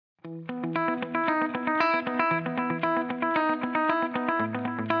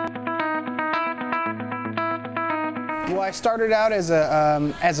Well, I started out as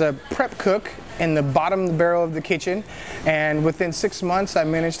a prep cook in the bottom of the barrel of the kitchen, and within 6 months I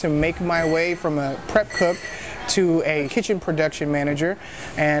managed to make my way from a prep cook to a kitchen production manager.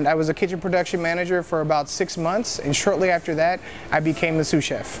 And I was a kitchen production manager for about 6 months, and shortly after that I became the sous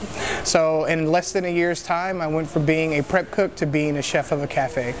chef. So in less than a year's time I went from being a prep cook to being a chef of a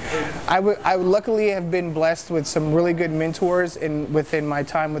cafe. I luckily have been blessed with some really good mentors within my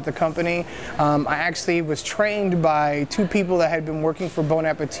time with the company. I actually was trained by 2 people that had been working for Bon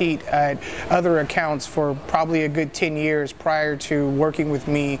Appétit at other accounts for probably a good 10 years prior to working with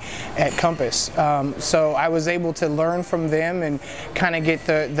me at Compass. So I was able to learn from them and kind of get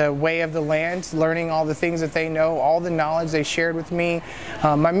the way of the land, learning all the things that they know, all the knowledge they shared with me.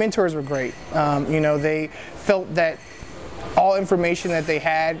 My mentors were great. You know, they felt that all information that they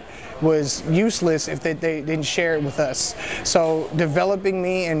had was useless if they didn't share it with us. So developing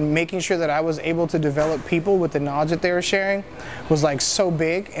me and making sure that I was able to develop people with the knowledge that they were sharing was like so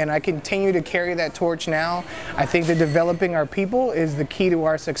big, and I continue to carry that torch now. I think that developing our people is the key to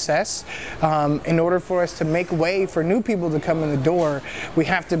our success. In order for us to make way for new people to come in the door, we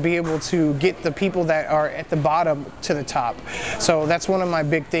have to be able to get the people that are at the bottom to the top. So that's one of my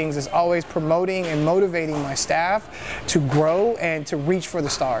big things, is always promoting and motivating my staff to grow and to reach for the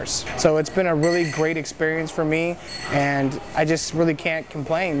stars. So it's been a really great experience for me, and I just really can't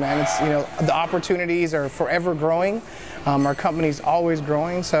complain, man. It's, you know, the opportunities are forever growing. Our company's always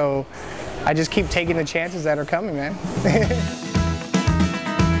growing, so I just keep taking the chances that are coming, man.